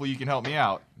 Hopefully you can help me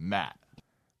out. Matt.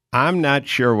 I'm not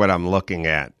sure what I'm looking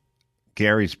at.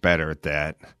 Gary's better at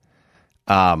that.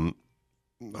 I'm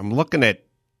looking at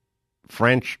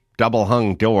French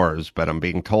double-hung doors, but I'm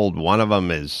being told one of them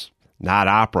is not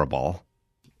operable.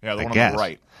 Yeah, the one on the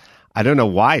right. I don't know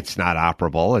why it's not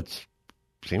operable. It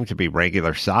seems to be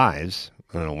regular size.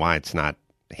 I don't know why it's not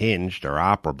hinged or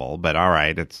operable, but all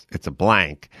right, it's a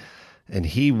blank. And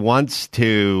he wants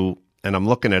to... And I'm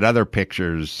looking at other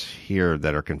pictures here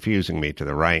that are confusing me to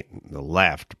the right and the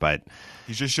left, but...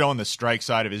 He's just showing the strike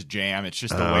side of his jam. It's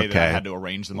just the way that I had to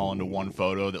arrange them all into one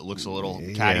photo that looks a little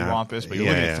cattywampus, but you're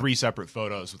looking at 3 separate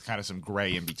photos with kind of some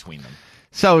gray in between them.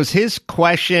 So his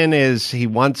question is he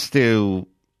wants to...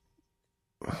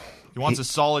 He wants a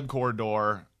solid core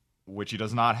door, which he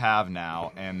does not have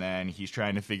now, and then he's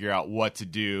trying to figure out what to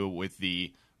do with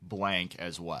the blank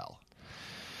as well.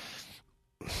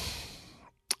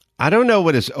 I don't know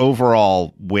what his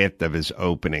overall width of his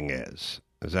opening is.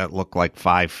 Does that look like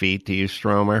 5 feet to you,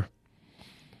 Stromer?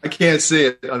 I can't see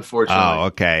it, unfortunately. Oh,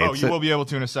 okay. Oh, you will be able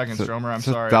to in a second, Stromer. I'm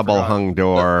sorry. Double-hung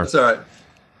door. That's all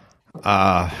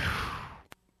right.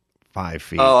 5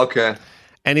 feet. Oh, okay.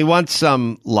 And he wants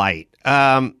some light.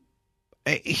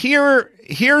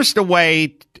 Here's the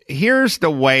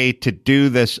way to do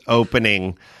this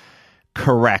opening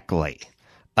correctly.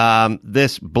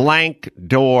 This blank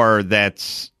door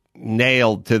that's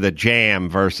nailed to the jamb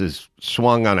versus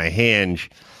swung on a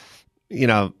hinge,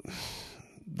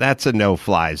 that's a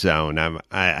no-fly zone.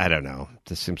 I don't know.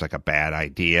 This seems like a bad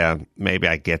idea. Maybe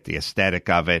I get the aesthetic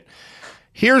of it.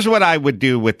 Here's what I would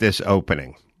do with this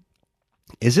opening.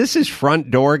 Is this his front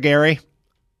door, Gary?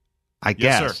 I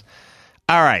guess. Yes, sir.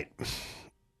 All right.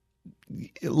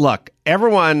 Look,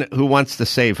 everyone who wants to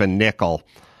save a nickel,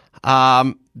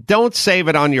 don't save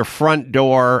it on your front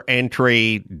door,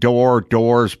 entry,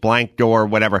 doors, blank door,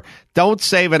 whatever. Don't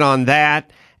save it on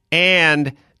that,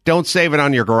 and don't save it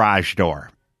on your garage door.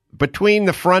 Between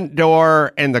the front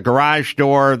door and the garage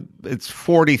door, it's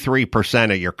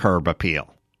 43% of your curb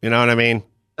appeal. You know what I mean?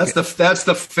 That's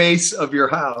the face of your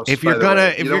house. If you're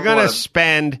gonna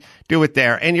spend, do it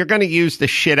there, and you're gonna use the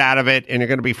shit out of it, and you're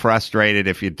gonna be frustrated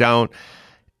if you don't.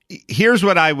 Here's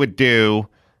what I would do,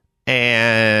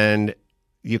 and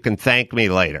you can thank me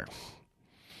later.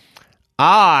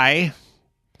 I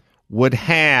would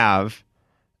have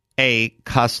a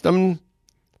custom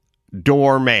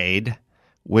door made,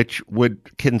 which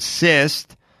would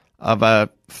consist of a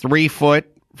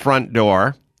 3-foot front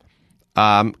door.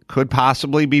 Could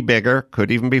possibly be bigger,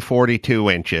 could even be 42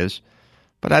 inches,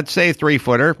 but I'd say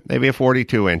 3-footer, maybe a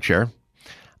 42-incher.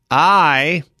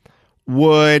 I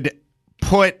would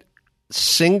put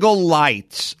single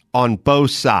lights on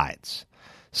both sides.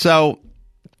 So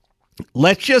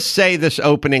let's just say this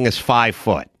opening is 5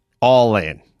 foot, all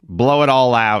in. Blow it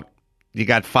all out, you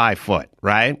got 5 foot,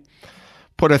 right?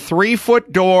 Put a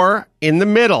 3-foot door in the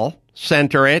middle,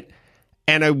 center it,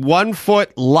 and a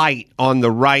 1-foot light on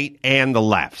the right and the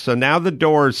left. So now the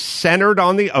door is centered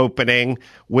on the opening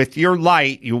with your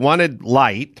light. You wanted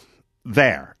light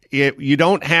there. You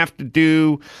don't have to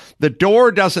do, the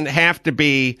door doesn't have to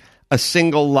be a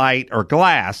single light or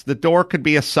glass. The door could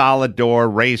be a solid door,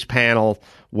 raised panel,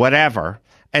 whatever.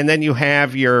 And then you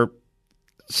have your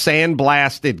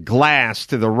sandblasted glass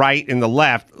to the right and the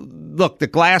left. Look, the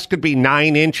glass could be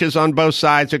 9 inches on both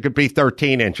sides. It could be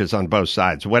 13 inches on both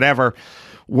sides, whatever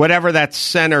that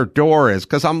center door is.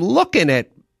 Because I'm looking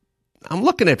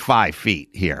at 5 feet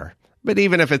here. But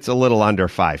even if it's a little under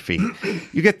 5 feet,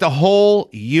 you get the whole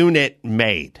unit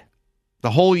made.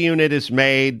 The whole unit is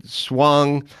made,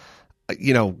 swung,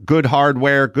 good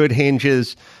hardware, good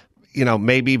hinges,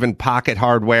 maybe even pocket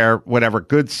hardware, whatever,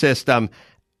 good system.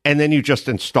 And then you just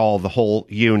install the whole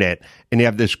unit, and you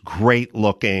have this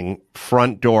great-looking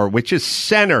front door, which is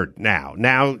centered now.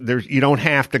 Now, you don't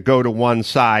have to go to one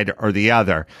side or the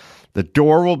other. The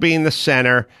door will be in the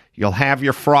center. You'll have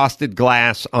your frosted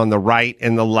glass on the right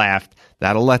and the left.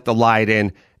 That'll let the light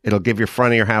in. It'll give your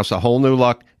front of your house a whole new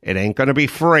look. It ain't going to be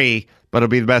free, but it'll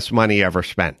be the best money you ever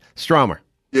spent. Stromer.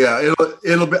 Yeah,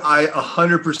 it'll be. I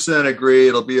 100% agree.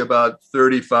 It'll be about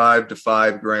 35 to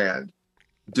 $5,000.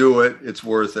 Do it. It's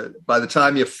worth it. By the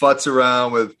time you futz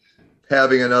around with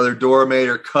having another door made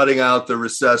or cutting out the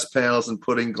recessed panels and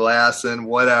putting glass in,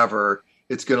 whatever,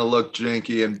 it's going to look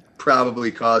jinky and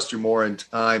probably cost you more in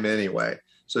time anyway.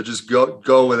 So just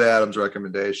go with Adam's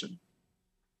recommendation.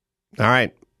 All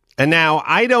right. And now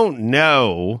I don't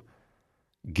know,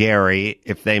 Gary,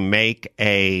 if they make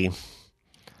a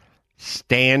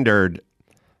standard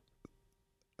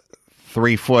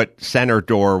 3-foot center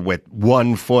door with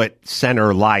 1-foot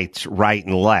center lights right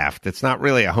and left. It's not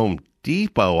really a Home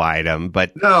Depot item,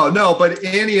 but but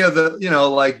any of the,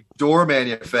 like door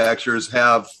manufacturers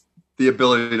have the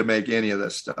ability to make any of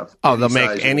this stuff. Oh, they'll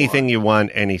make anything you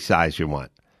want, any size you want.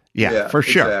 Yeah, for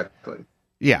sure. Exactly.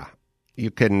 Yeah.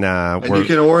 You can and you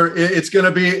can order. It's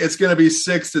going to be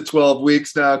 6 to 12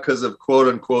 weeks now because of quote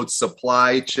unquote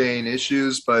supply chain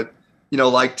issues, but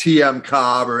like TM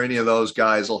Cobb or any of those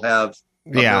guys will have a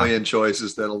million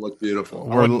choices that'll look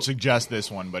beautiful. I wouldn't suggest this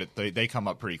one, but they come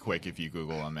up pretty quick if you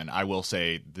Google them. And I will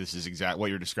say this is what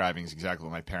you're describing is exactly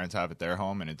what my parents have at their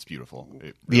home, and it's beautiful.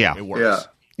 It works.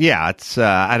 Yeah, it's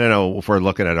I don't know if we're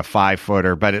looking at a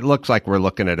 5-footer, but it looks like we're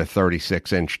looking at a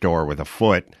 36-inch door with a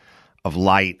foot of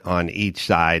light on each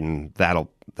side, and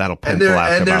that'll pencil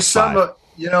out to about 5.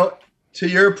 To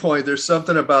your point, there's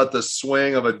something about the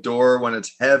swing of a door when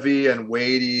it's heavy and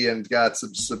weighty and got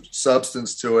some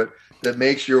substance to it that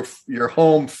makes your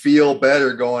home feel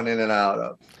better going in and out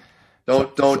of.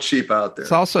 Don't cheap out there.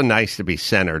 It's also nice to be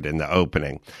centered in the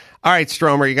opening. All right,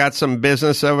 Stromer, you got some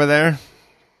business over there?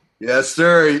 Yes,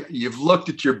 sir. You've looked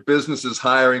at your business's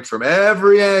hiring from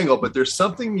every angle, but there's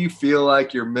something you feel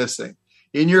like you're missing.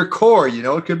 In your core,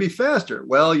 it could be faster.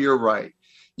 Well, you're right.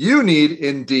 You need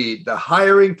Indeed, the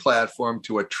hiring platform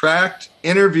to attract,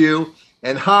 interview,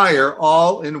 and hire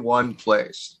all in one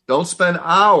place. Don't spend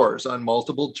hours on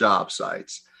multiple job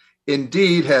sites.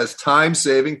 Indeed has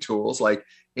time-saving tools like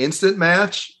Instant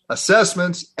Match,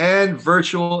 assessments, and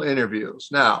virtual interviews.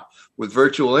 Now, with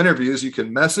virtual interviews, you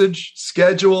can message,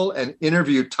 schedule, and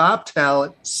interview top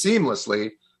talent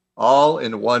seamlessly, all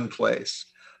in one place.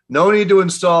 No need to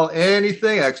install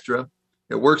anything extra.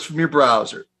 It works from your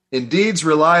browser. Indeed's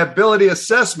reliability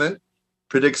assessment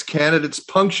predicts candidates'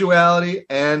 punctuality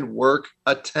and work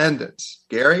attendance.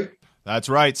 Gary? That's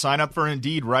right. Sign up for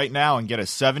Indeed right now and get a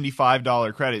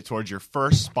 $75 credit towards your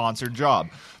first sponsored job.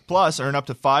 Plus, earn up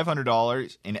to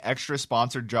 $500 in extra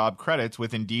sponsored job credits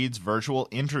with Indeed's virtual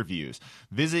interviews.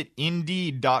 Visit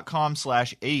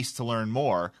Indeed.com/ace to learn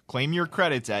more. Claim your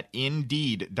credits at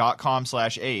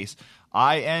Indeed.com/ace.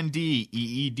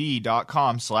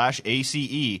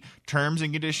 INDEED.com/ACE. Terms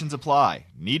and conditions apply.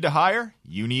 Need to hire?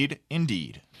 You need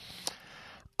Indeed.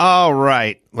 All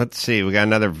right. Let's see. We got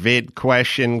another vid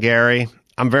question, Gary.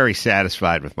 I'm very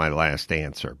satisfied with my last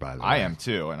answer, by the way. I am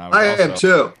too. And I am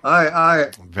too. I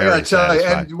gotta tell you,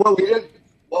 and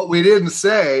what we didn't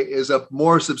say is a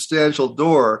more substantial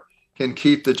door can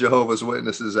keep the Jehovah's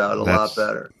Witnesses out a lot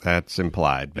better. That's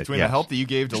implied. But between the help that you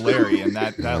gave to Larry and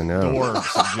that door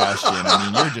suggestion, I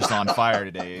mean, you're just on fire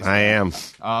today. I am.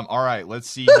 All right, let's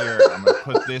see here. I'm going to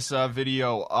put this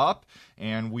video up,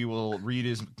 and we will read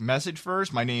his message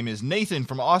first. My name is Nathan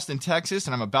from Austin, Texas,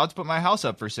 and I'm about to put my house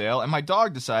up for sale, and my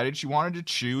dog decided she wanted to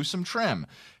chew some trim.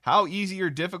 How easy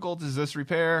or difficult is this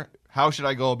repair? How should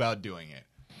I go about doing it?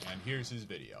 And here's his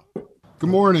video. Good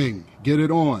morning. Get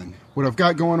it on. What I've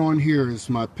got going on here is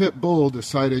my pit bull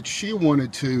decided she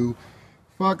wanted to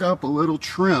fuck up a little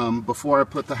trim before I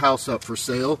put the house up for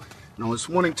sale. And I was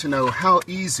wanting to know how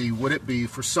easy would it be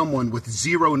for someone with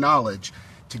zero knowledge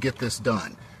to get this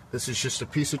done. This is just a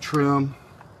piece of trim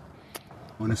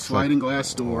on a sliding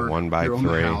glass door 1x3 here on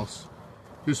the house.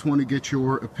 Just want to get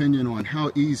your opinion on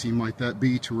how easy might that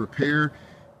be to repair,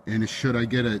 and should I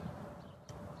get a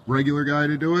regular guy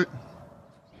to do it?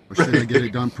 Or should I get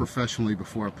it done professionally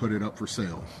before I put it up for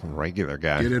sale? Regular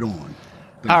guy. Get it on.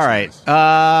 Thanks, all right.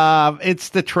 It's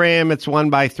the trim. It's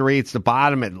 1x3. It's the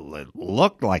bottom. It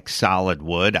looked like solid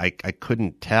wood. I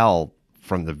couldn't tell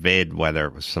from the vid whether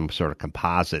it was some sort of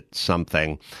composite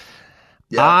something.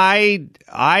 Yeah. I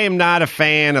am not a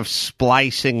fan of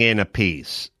splicing in a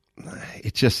piece.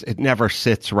 It never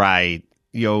sits right.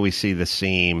 You always see the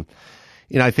seam.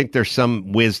 I think there's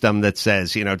some wisdom that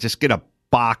says, just get a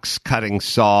box cutting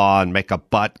saw and make a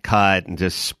butt cut and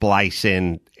just splice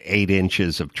in 8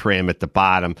 inches of trim at the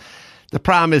bottom. The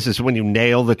problem is when you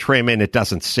nail the trim in, it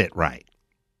doesn't sit right.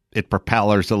 It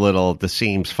propellers a little, the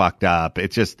seam's fucked up.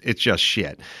 It's just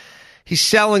shit. He's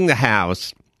selling the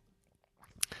house.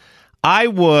 I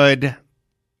would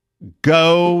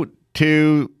go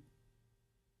to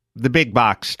the big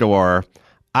box store.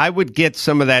 I would get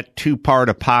some of that 2-part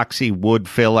epoxy wood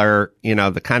filler,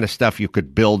 the kind of stuff you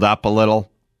could build up a little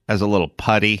as a little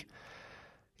putty.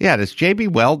 Yeah, does JB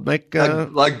Weld make...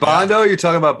 like Bondo? You're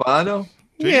talking about Bondo?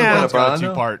 Yeah. It's got a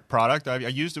 2-part product. I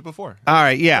used it before. All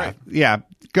right, yeah, yeah.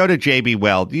 Go to JB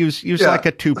Weld. Use like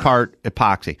a 2-part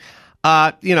epoxy.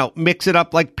 Mix it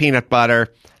up like peanut butter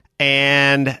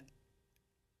and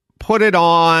put it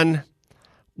on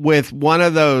with one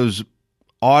of those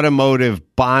automotive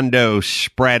Bondo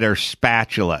spreader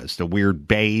spatulas, the weird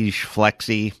beige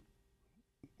flexi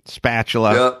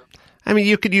spatula. Yep. I mean,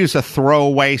 you could use a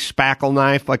throwaway spackle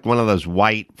knife, like one of those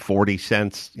white 40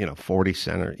 cents, 40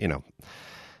 cent, or,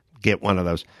 get one of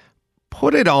those.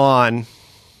 Put it on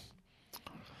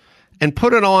and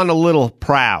put it on a little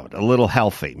proud, a little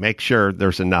healthy. Make sure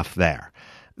there's enough there.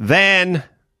 Then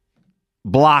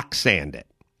block sand it.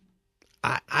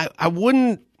 I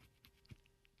wouldn't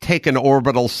take an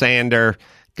orbital sander.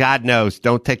 God knows,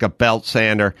 don't take a belt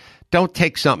sander. Don't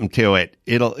take something to it.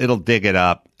 It'll dig it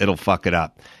up. It'll fuck it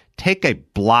up. Take a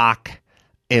block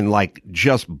and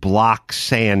just block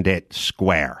sand it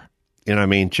square. You know what I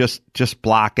mean? Just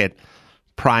block it,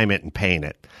 prime it, and paint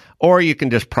it. Or you can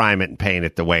just prime it and paint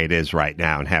it the way it is right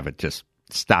now and have it just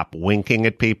stop winking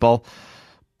at people.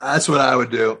 That's what I would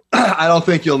do. I don't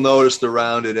think you'll notice the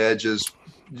rounded edges,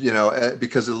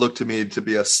 because it looked to me to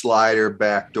be a slider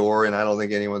back door, and I don't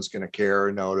think anyone's going to care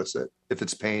or notice it if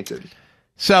it's painted.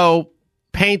 So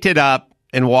paint it up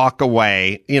and walk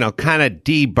away, kind of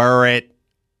deburr it.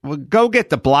 Well, go get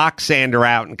the block sander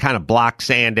out and kind of block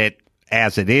sand it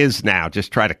as it is now.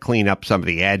 Just try to clean up some of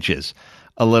the edges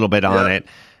a little bit on it,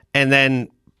 and then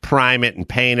prime it and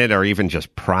paint it, or even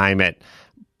just prime it.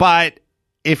 But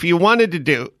if you wanted to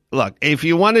do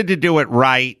it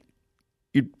right,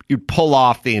 you'd pull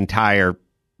off the entire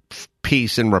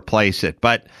piece and replace it.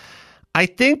 But I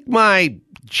think my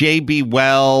JB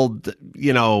Weld,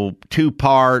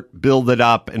 2-part, build it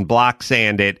up and block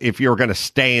sand it, if you're going to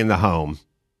stay in the home,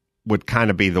 would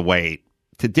kind of be the way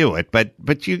to do it.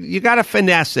 But you got to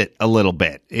finesse it a little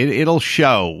bit. It'll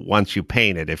show once you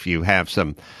paint it if you have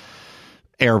some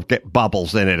air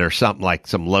bubbles in it or something, like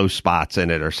some low spots in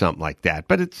it or something like that.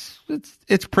 But it's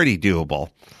pretty doable.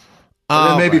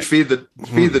 And then maybe feed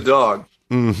the dog.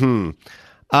 Mm-hmm.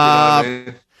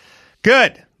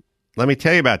 Good. Let me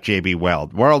tell you about JB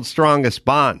Weld, world's strongest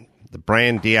bond. The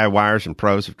brand DIYers and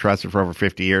pros have trusted for over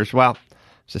 50 years. Well,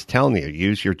 just telling you,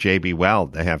 use your JB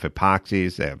Weld. They have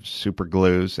epoxies, they have super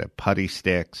glues, they have putty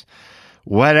sticks,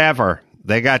 whatever.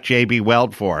 They got JB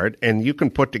Weld for it, and you can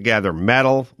put together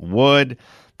metal, wood,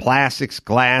 plastics,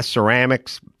 glass,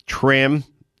 ceramics, trim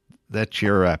that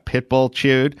your pit bull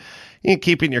chewed. You can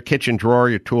keep it in your kitchen drawer,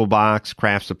 your toolbox,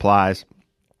 craft supplies.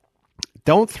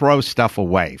 Don't throw stuff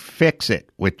away. Fix it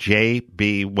with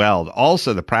J.B. Weld.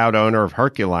 Also the proud owner of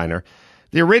Herculiner,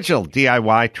 the original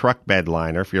DIY truck bed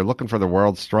liner. If you're looking for the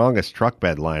world's strongest truck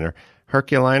bed liner,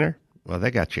 Herculiner, well,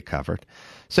 they got you covered.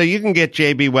 So you can get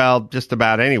J.B. Weld just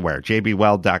about anywhere.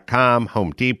 JBWeld.com,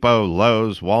 Home Depot,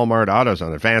 Lowe's, Walmart,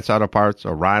 AutoZone, Advance Auto Parts,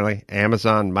 O'Reilly,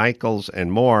 Amazon, Michaels,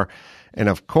 and more. And,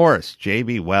 of course,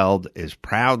 J.B. Weld is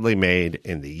proudly made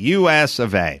in the U.S.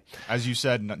 of A. As you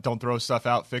said, don't throw stuff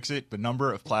out, fix it. The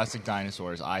number of plastic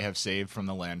dinosaurs I have saved from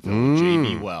the landfill with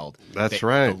J.B. Weld. That's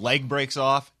right. The leg breaks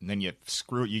off, and then you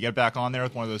get back on there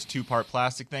with one of those two-part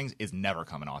plastic things. It's never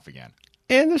coming off again.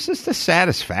 And there's just a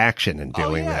satisfaction in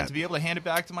doing that. To be able to hand it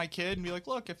back to my kid and be like,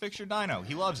 look, I fixed your dino.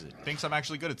 He loves it. Thinks I'm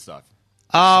actually good at stuff.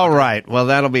 All right. Well,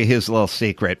 that'll be his little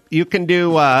secret. You can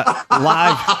do live.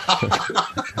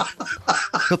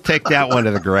 He'll take that one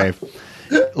to the grave.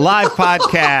 Live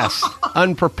podcast,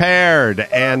 Unprepared,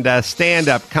 and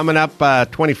stand-up coming up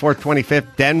 24th,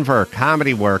 25th, Denver,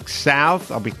 Comedy Works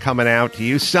South. I'll be coming out to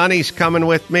you. Sonny's coming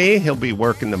with me. He'll be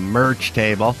working the merch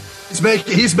table. He's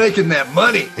making that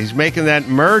money. He's making that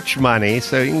merch money.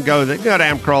 So you can go to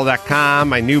adamcarolla.com.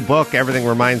 My new book, Everything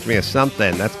Reminds Me of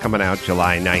Something. That's coming out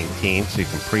July 19th, so you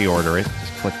can pre-order it.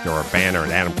 Just click through our banner at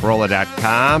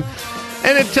adamcarolla.com.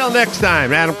 And until next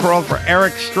time, Adam Carolla for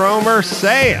Eric Stromer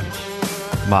saying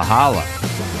mahalo.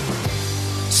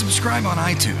 Subscribe on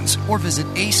iTunes or visit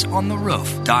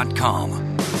aceontheroof.com.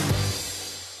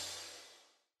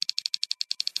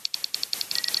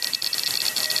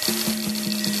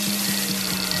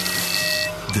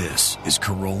 This is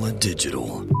Carolla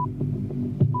Digital.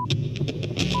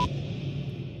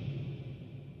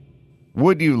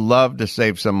 Would you love to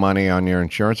save some money on your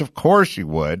insurance? Of course you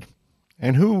would.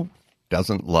 And who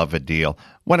doesn't love a deal?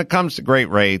 When it comes to great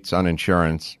rates on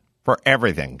insurance for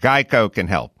everything, Geico can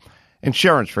help.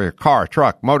 Insurance for your car,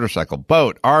 truck, motorcycle,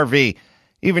 boat, RV,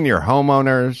 even your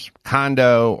homeowner's,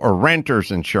 condo, or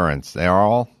renter's insurance. They are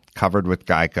all covered with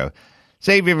Geico.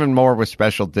 Save even more with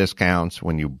special discounts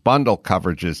when you bundle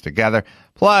coverages together.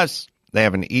 Plus, they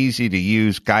have an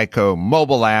easy-to-use Geico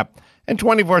mobile app and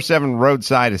 24/7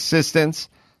 roadside assistance,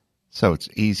 so it's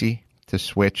easy to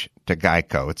switch to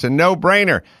Geico. It's a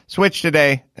no-brainer. Switch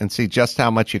today and see just how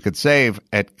much you could save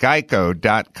at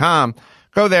geico.com.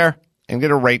 Go there and get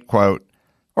a rate quote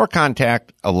or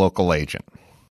contact a local agent.